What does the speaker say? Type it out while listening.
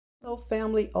Hello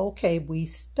family, okay, we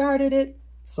started it,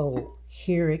 so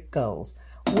here it goes.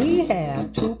 We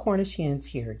have two Cornish hens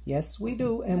here. Yes, we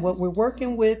do. And what we're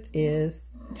working with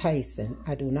is Tyson.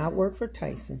 I do not work for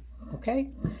Tyson, okay?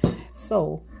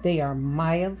 So they are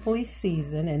mildly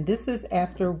seasoned, and this is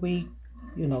after we,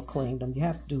 cleaned them. You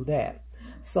have to do that.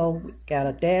 So we got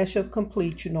a dash of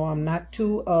complete. I'm not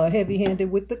too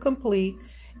heavy-handed with the complete.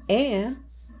 And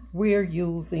we're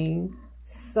using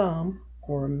some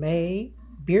gourmet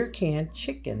beer can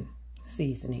chicken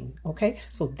seasoning. Okay,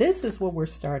 so this is what we're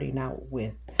starting out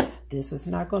with. This is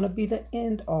not going to be the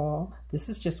end all. This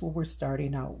is just what we're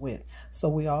starting out with. So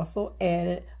we also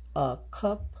added a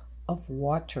cup of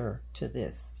water to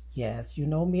this. Yes, you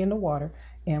know me and the water.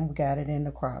 And we got it in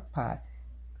the crock pot.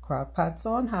 Crock pot's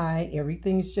on high.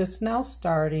 Everything's just now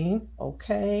starting.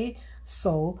 Okay,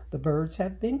 so the birds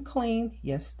have been cleaned.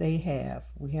 Yes, they have.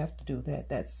 We have to do that.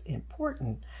 That's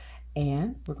important.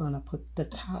 And we're going to put the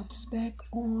tops back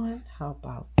on. How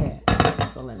about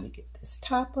that? So let me get this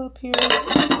top up here.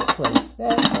 Place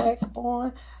that back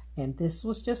on. And this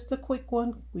was just a quick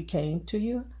one. We came to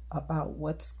you about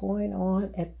what's going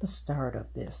on at the start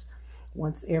of this.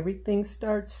 Once everything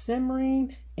starts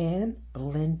simmering and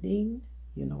blending,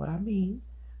 you know what I mean,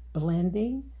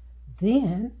 blending,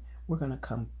 then we're going to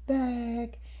come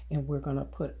back and we're going to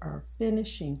put our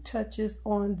finishing touches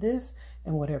on this,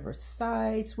 and whatever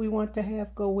sides we want to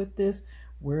have go with this,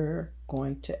 we're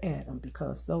going to add them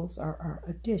because those are our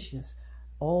additions.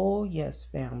 Oh yes,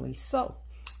 family. So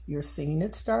you're seeing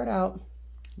it start out,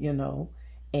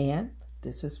 and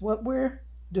this is what we're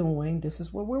doing. This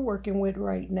is what we're working with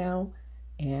right now,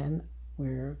 and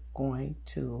we're going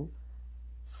to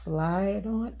slide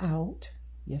on out.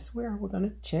 Yes, we are. We're going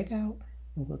to check out,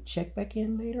 and we'll check back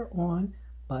in later on.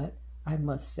 But I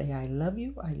must say I love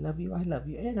you, I love you, I love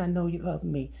you. And I know you love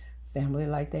me. Family, I'd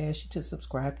like to ask you to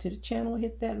subscribe to the channel,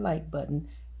 hit that like button,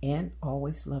 and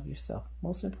always love yourself.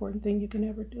 Most important thing you can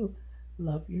ever do,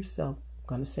 love yourself. I'm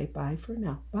going to say bye for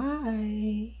now.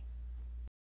 Bye.